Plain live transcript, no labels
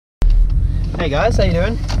Hey guys, how you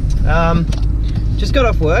doing? Just got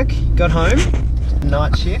off work, got home,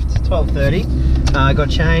 night shift, 12:30.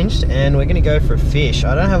 Got changed and we're gonna go for a fish.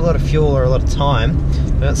 I don't have a lot of fuel or a lot of time.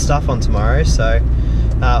 I've got stuff on tomorrow, so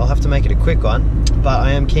I'll have to make it a quick one, but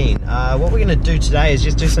I am keen. What we're gonna do today is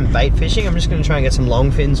just do some bait fishing. I'm just gonna try and get some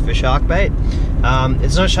longfins for shark bait.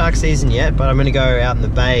 It's not shark season yet, but I'm gonna go out in the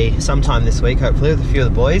bay sometime this week, hopefully, with a few of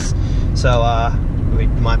the boys. So we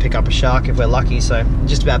might pick up a shark if we're lucky. So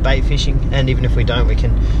just about bait fishing, and even if we don't, we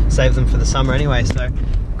can save them for the summer anyway. So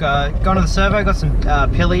gone to the servo, got some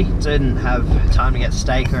pilly. Didn't have time to get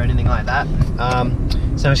steak or anything like that.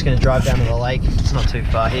 So I'm just going to drive down to the lake. It's not too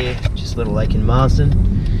far here, just a little lake in Marsden.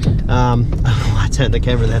 I turned the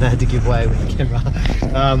camera then, I had to give way with the camera.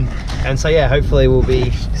 And so yeah, hopefully we'll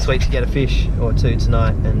be sweet to get a fish or two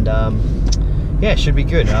tonight, and yeah, it should be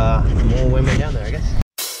good. More when we're down there, I guess.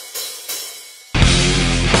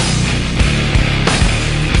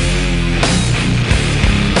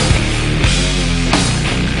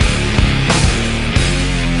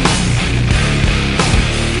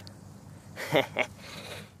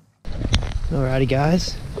 Alrighty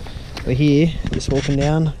guys, we're here, just walking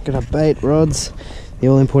down, got our bait, rods, the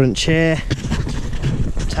all important chair,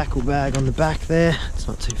 tackle bag on the back there, it's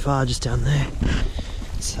not too far, just down there.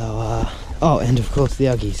 So, oh, and of course the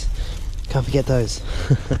Uggies, can't forget those.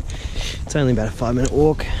 It's only about a 5-minute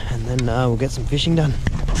walk, and then we'll get some fishing done.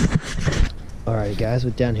 Alrighty guys,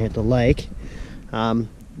 we're down here at the lake.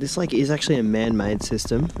 This lake is actually a man-made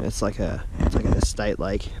system. It's like an estate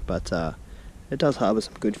lake, but it does harbour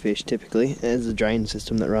some good fish typically. There's a drain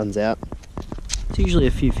system that runs out. There's usually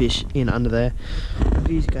a few fish in under there. If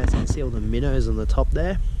you guys can see all the minnows on the top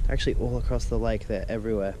there, actually all across the lake, they're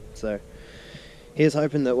everywhere. So here's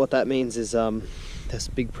hoping that what that means is there's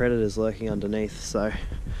big predators lurking underneath. So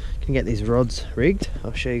I can get these rods rigged.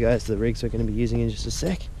 I'll show you guys the rigs we're going to be using in just a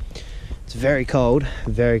sec. It's very cold,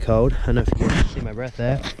 very cold. I don't know if you can see my breath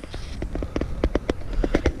there.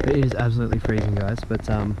 It is absolutely freezing guys, but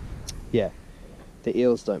yeah. The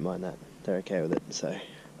eels don't mind that, they're okay with it, so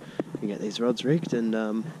we get these rods rigged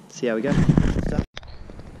and see how we go.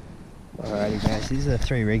 Alrighty guys, these are the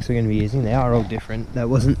 3 rigs we're going to be using. They are all different. That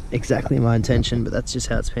wasn't exactly my intention, but that's just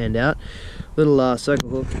how it's panned out. Little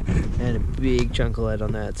circle hook and a big chunk of lead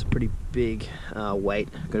on there. It's a pretty big weight.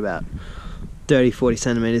 Got about 30-40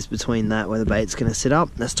 centimeters between that where the bait's going to sit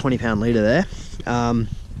up. That's 20-pound leader there.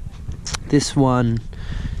 This one,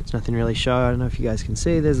 nothing really show. I don't know if you guys can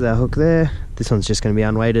see, there's our hook there. This one's just going to be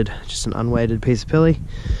unweighted, just an unweighted piece of pilly.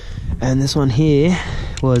 And this one here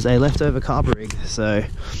was a leftover carper rig, so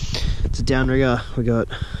it's a downrigger. We got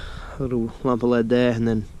a little lump of lead there and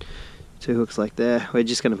then 2 hooks like there. We're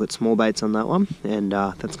just going to put small baits on that one, and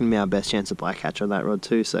that's going to be our best chance of black catch on that rod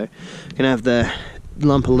too. So we're going to have the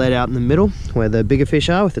lump of lead out in the middle where the bigger fish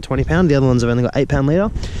are with the 20-pound. The other ones have only got 8-pound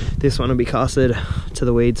leader. This one will be casted to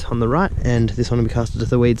the weeds on the right, and this one will be casted to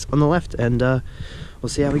the weeds on the left, and we'll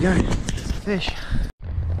see how we go. Fish.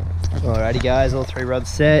 Alrighty guys, all 3 rods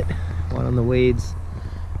set. One on the weeds,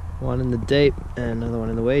 one in the deep, and another one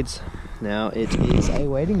in the weeds. Now it is a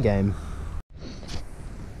waiting game.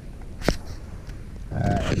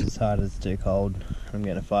 Alright, it's hard, it's too cold. I'm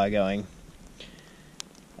getting a fire going.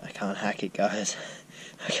 I can't hack it guys.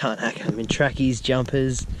 I can't hack it. I'm in trackies,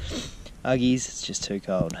 jumpers, Uggies, it's just too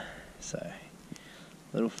cold. So,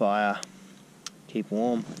 little fire, keep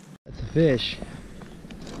warm. That's a fish.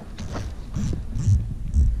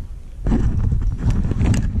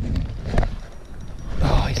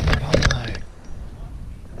 Oh, he's not on though.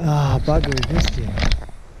 Ah, bugger, we missed him.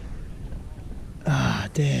 Ah,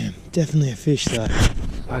 damn, definitely a fish though.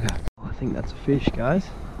 Bugger. I think that's a fish, guys.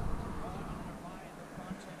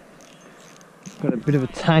 Got a bit of a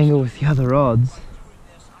tangle with the other rods.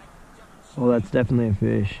 Oh, that's definitely a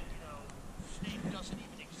fish.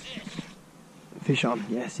 Fish on,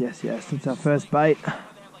 yes, yes, yes. It's our first bait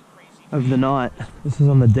of the night. This is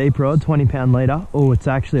on the deep rod, 20-pound leader. Oh, it's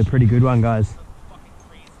actually a pretty good one, guys.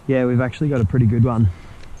 Yeah, we've actually got a pretty good one.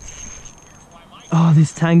 Oh,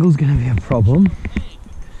 this tangle's gonna be a problem.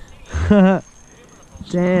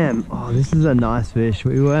 Damn. Oh, this is a nice fish.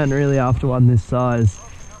 We weren't really after one this size.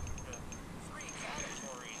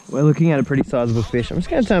 We're looking at a pretty sizable fish. I'm just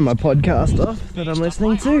going to turn my podcast off that I'm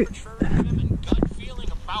listening to.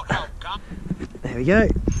 There we go.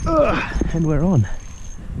 Ugh, and we're on.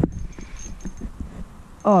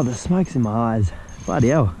 Oh, the smoke's in my eyes. Bloody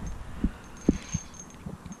hell.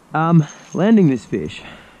 Landing this fish,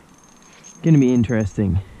 going to be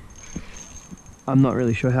interesting. I'm not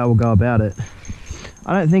really sure how we'll go about it.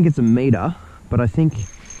 I don't think it's a meter, but I think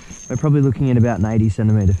we're probably looking at about an 80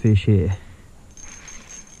 centimeter fish here.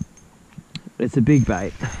 It's a big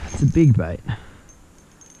bait. It's It's a big bait.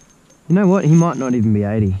 You know what? He might not even be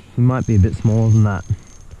 80. He might be a bit smaller than that.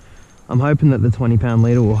 I'm hoping that the 20-pound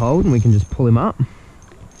leader will hold and we can just pull him up.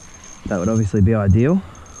 That would obviously be ideal.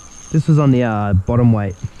 This was on the bottom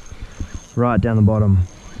weight, right down the bottom.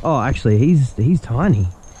 Oh, actually, he's tiny.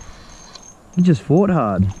 He just fought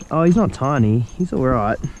hard. Oh, he's not tiny. He's all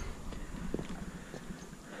right.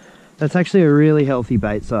 That's actually a really healthy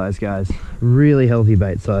bait size, guys. Really healthy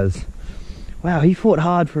bait size. Wow, he fought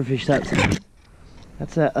hard for a fish that size.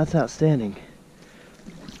 That's outstanding.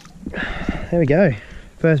 There we go.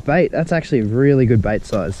 First bait. That's actually a really good bait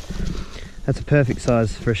size. That's a perfect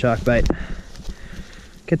size for a shark bait.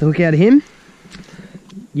 Get the hook out of him.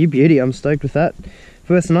 You beauty. I'm stoked with that.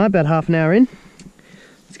 First night, about half an hour in.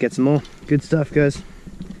 Let's get some more. Good stuff, guys.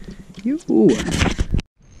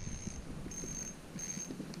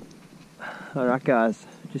 Alright, guys.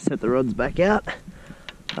 Just set the rods back out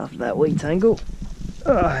after that wee tangle.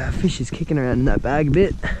 Oh, fish is kicking around in that bag a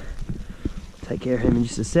bit. Take care of him in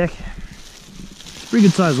just a sec. Pretty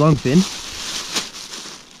good sized longfin.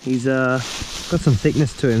 He's got some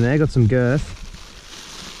thickness to him there, got some girth.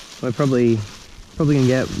 We're probably gonna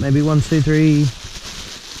get maybe 1, 2, 3,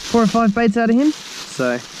 4 or 5 baits out of him.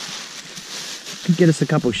 So could get us a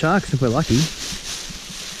couple sharks if we're lucky.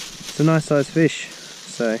 It's a nice sized fish.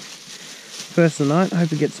 So first of the night, I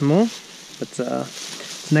hope we get some more. But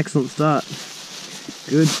it's an excellent start.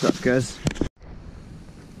 Good stuff, guys.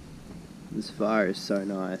 This fire is so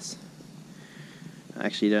nice. I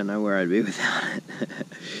actually don't know where I'd be without it.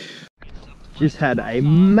 Just had a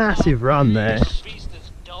massive run there.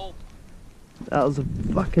 That was a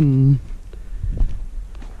fucking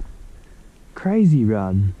crazy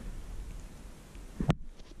run.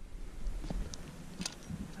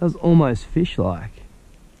 That was almost fish-like.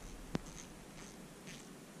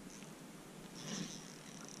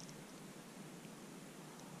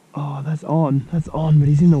 Oh, that's on, but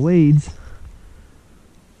he's in the weeds.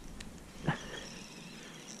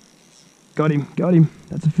 Got him,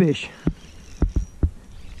 that's a fish.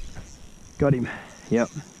 Got him, yep.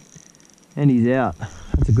 And he's out,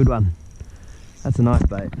 that's a good one. That's a nice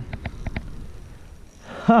bait.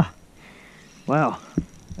 Ha! Wow,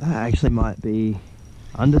 that actually might be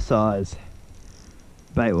undersized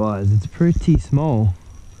bait-wise. It's pretty small.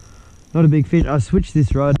 Not a big fish. I switched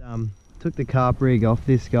this rod, took the carp rig off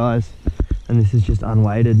this, guys, and this is just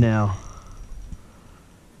unweighted now.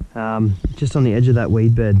 Just on the edge of that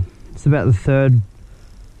weed bed. It's about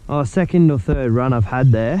the second or third run I've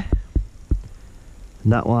had there.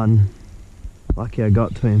 And that one, lucky I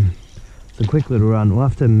got to him. It's a quick little run. We'll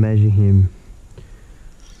have to measure him,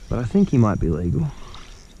 but I think he might be legal.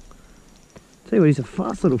 Tell you what, he's a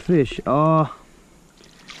fast little fish. Oh,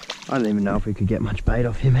 I don't even know if we could get much bait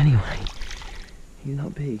off him anyway. He's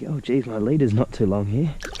not big. Oh geez, my leader's not too long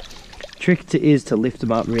here. Trick is to lift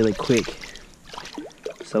them up really quick,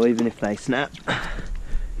 so even if they snap,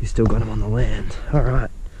 you still got him on the land. Alright,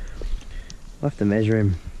 I'll have to measure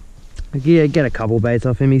him. Yeah, get a couple baits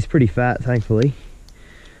off him. He's pretty fat, thankfully.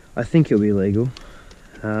 I think he'll be legal.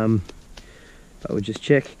 But we'll just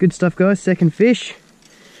check. Good stuff, guys. Second fish.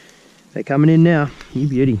 They're coming in now. You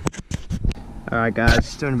beauty. Alright guys,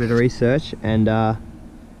 just doing a bit of research, and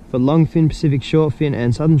for longfin, Pacific shortfin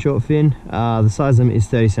and southern shortfin, the size of them is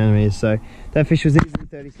 30 centimeters. So that fish was easily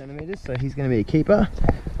 30 centimeters, so he's going to be a keeper.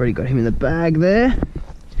 Already got him in the bag there.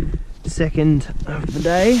 Second of the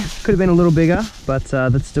day. Could have been a little bigger, but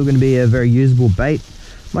that's still going to be a very usable bait.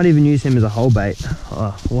 Might even use him as a whole bait.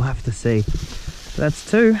 Oh, we'll have to see. That's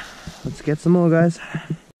 2. Let's get some more, guys.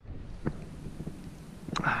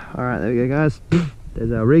 Alright, there we go, guys.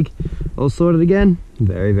 There's our rig. All sorted again.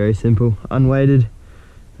 Very, very simple. Unweighted.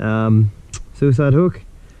 Suicide hook.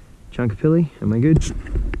 Chunk of pilly, and we're good.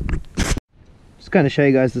 Just going to show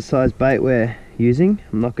you guys the size bait we're using.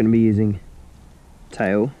 I'm not going to be using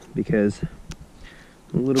tail because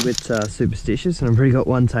I'm a little bit superstitious, and I've already got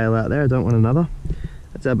one tail out there. I don't want another.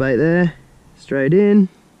 That's our bait there. Straight in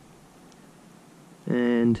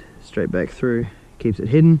and straight back through. Keeps it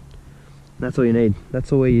hidden. That's all you need.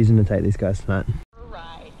 That's all we're using to take these guys tonight.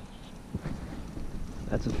 Right.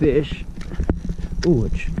 That's a fish. Oh,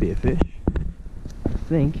 it should be a fish, I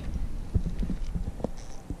think.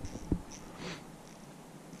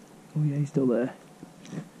 Oh yeah, he's still there.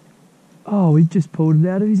 Oh, he just pulled it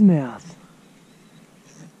out of his mouth.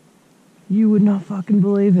 You would not fucking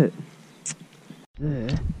believe it. There.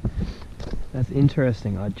 That's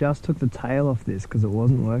interesting. I just took the tail off this because it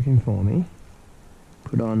wasn't working for me.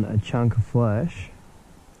 Put on a chunk of flesh,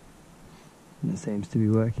 and it seems to be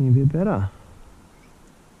working a bit better.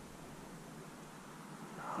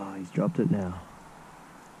 Oh, he's dropped it now.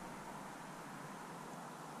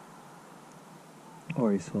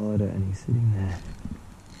 Or he swallowed it and he's sitting there.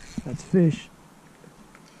 That's fish.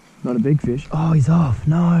 Not a big fish. Oh, he's off.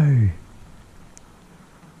 No.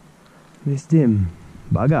 Missed him.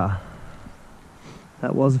 Bugger.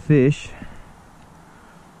 That was a fish.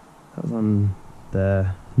 That was on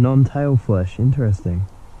the non-tail flesh. Interesting.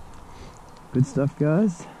 Good stuff,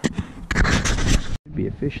 guys. Could be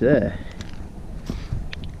a fish there.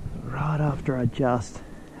 Right after I just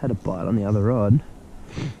had a bite on the other rod.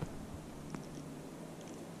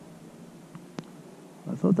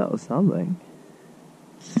 I thought that was something.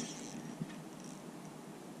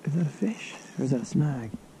 Is that a fish? Or is that a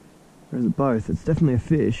snag? Or is it both? It's definitely a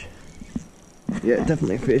fish. Yeah,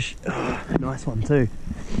 definitely a fish. Oh, nice one too.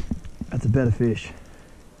 That's a better fish.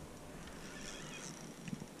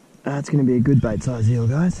 That's going to be a good bait size eel,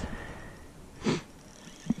 guys.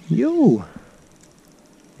 Yo!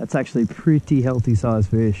 That's actually pretty healthy size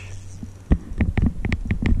fish.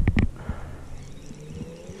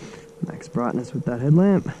 Max brightness with that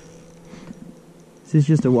headlamp. This is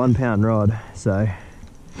just a 1 pound rod, so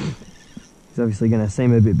he's obviously going to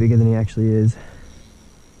seem a bit bigger than he actually is.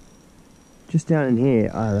 Just down in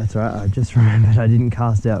here, oh that's right, I just remembered I didn't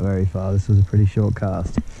cast out very far. This was a pretty short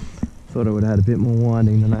cast. Thought it would have had a bit more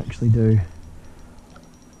winding than I actually do.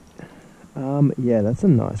 Yeah, that's a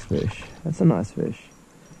nice fish. That's a nice fish.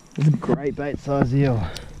 It's a great bait size eel.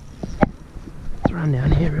 Let's run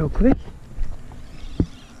down here real quick.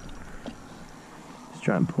 Just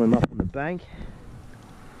try and pull him up on the bank.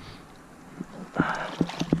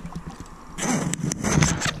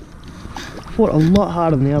 Fought a lot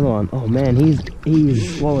harder than the other one. Oh man,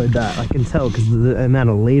 he's swallowed that. I can tell because the amount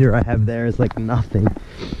of leader I have there is like nothing.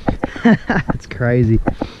 That's crazy.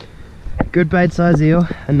 Good bait size eel.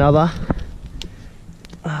 Another.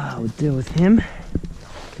 We'll deal with him.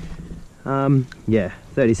 Yeah,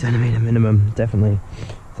 30 centimeter minimum. Definitely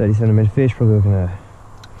 30 centimeter fish. Probably looking at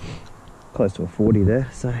close to a 40 there.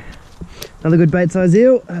 So another good bait size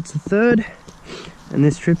eel. That's the third. And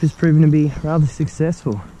this trip is proving to be rather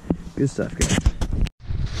successful. Good stuff, guys.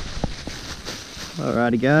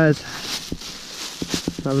 Alrighty, guys.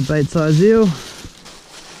 Another bait size eel.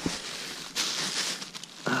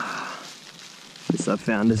 This I've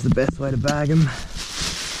found is the best way to bag them.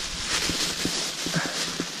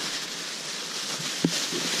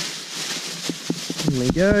 There we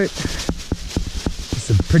go. It's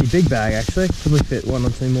a pretty big bag actually. Probably fit 1 or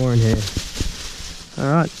 2 more in here.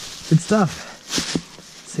 Alright, good stuff.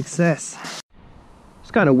 Success.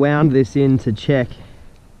 Just kind of wound this in to check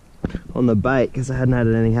on the bait because I hadn't had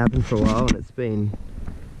anything happen for a while and it's been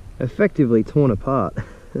effectively torn apart.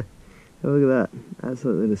 Look at that,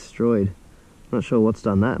 absolutely destroyed. Not sure what's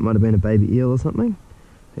done that. Might have been a baby eel or something.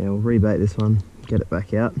 Yeah, we'll rebait this one, get it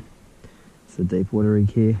back out. It's a deep water rig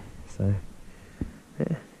here, so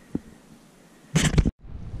yeah.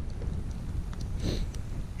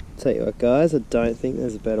 Tell you what guys, I don't think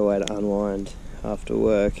there's a better way to unwind after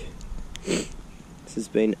work. This has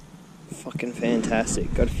been fucking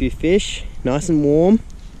fantastic. Got a few fish, nice and warm.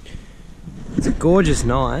 It's a gorgeous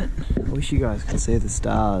night. I wish you guys could see the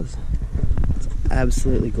stars. It's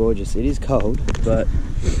absolutely gorgeous. It is cold, but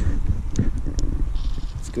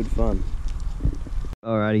it's good fun.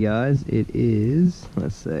 Alrighty guys, it is,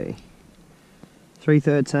 let's see,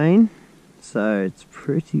 3:13, so it's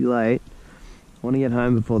pretty late. I want to get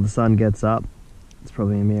home before the sun gets up. It's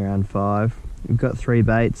probably going to be around 5. We've got 3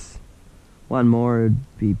 baits. 1 more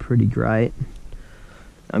would be pretty great.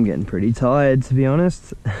 I'm getting pretty tired, to be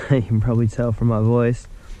honest. You can probably tell from my voice.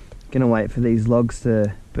 Gonna wait for these logs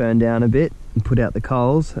to burn down a bit and put out the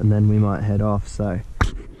coals, and then we might head off. So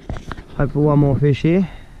hope for 1 more fish here.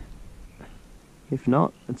 If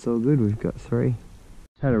not, it's all good. We've got 3.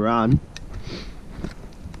 Had a run.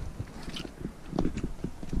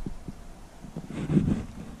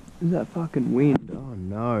 Is that fucking wind? Oh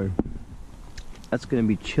no. That's gonna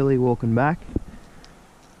be chilly walking back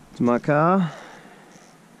to my car.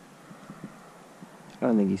 I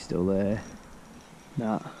don't think he's still there.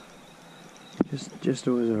 Nah. Just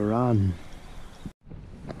was a run.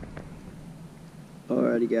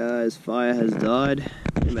 Alrighty guys, fire has died.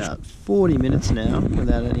 Been about 40 minutes now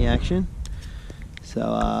without any action.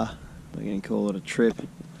 So we're gonna call it a trip.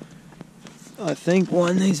 I think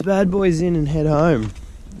wind these bad boys in and head home.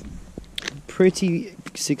 Pretty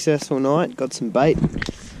successful night, got some bait,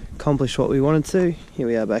 accomplished what we wanted to. Here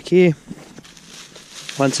we are back here.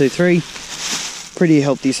 1, 2, 3. Pretty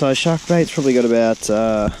healthy size shark baits, probably got about,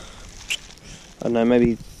 I don't know,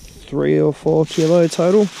 maybe 3 or 4 kilo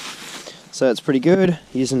total. So it's pretty good.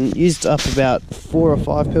 Used up about 4 or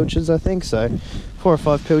 5 pilchards, I think. So 4 or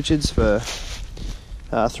 5 pilchards for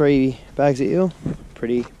 3 bags of eel.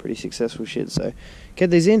 pretty successful shit. So get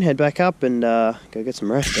these in, head back up, and go get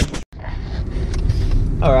some rest.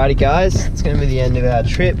 Alrighty guys, it's going to be the end of our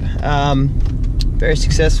trip. Very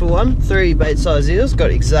successful one. 3 bait-sized eels,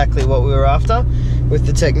 got exactly what we were after with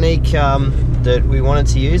the technique that we wanted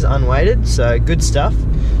to use, unweighted. So good stuff.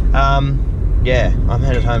 Yeah, I'm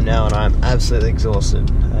headed home now and I'm absolutely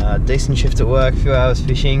exhausted. Decent shift at work, a few hours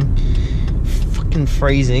fishing, fucking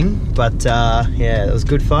freezing, but yeah, it was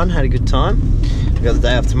good fun, had a good time. We've got the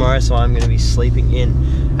day off tomorrow, so I'm going to be sleeping in.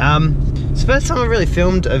 It's the first time I've really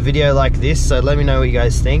filmed a video like this, so let me know what you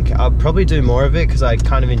guys think. I'll probably do more of it because I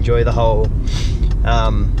kind of enjoy the whole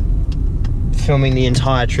filming the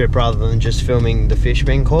entire trip rather than just filming the fish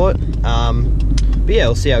being caught. But yeah,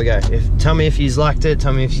 we'll see how we go. Tell me if you liked it,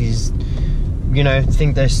 tell me if you know,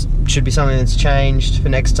 think there should be something that's changed for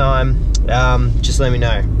next time. Just let me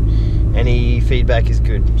know. Any feedback is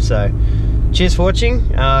good. So cheers for watching.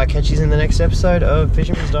 Catch you in the next episode of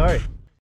Fisherman's Diary.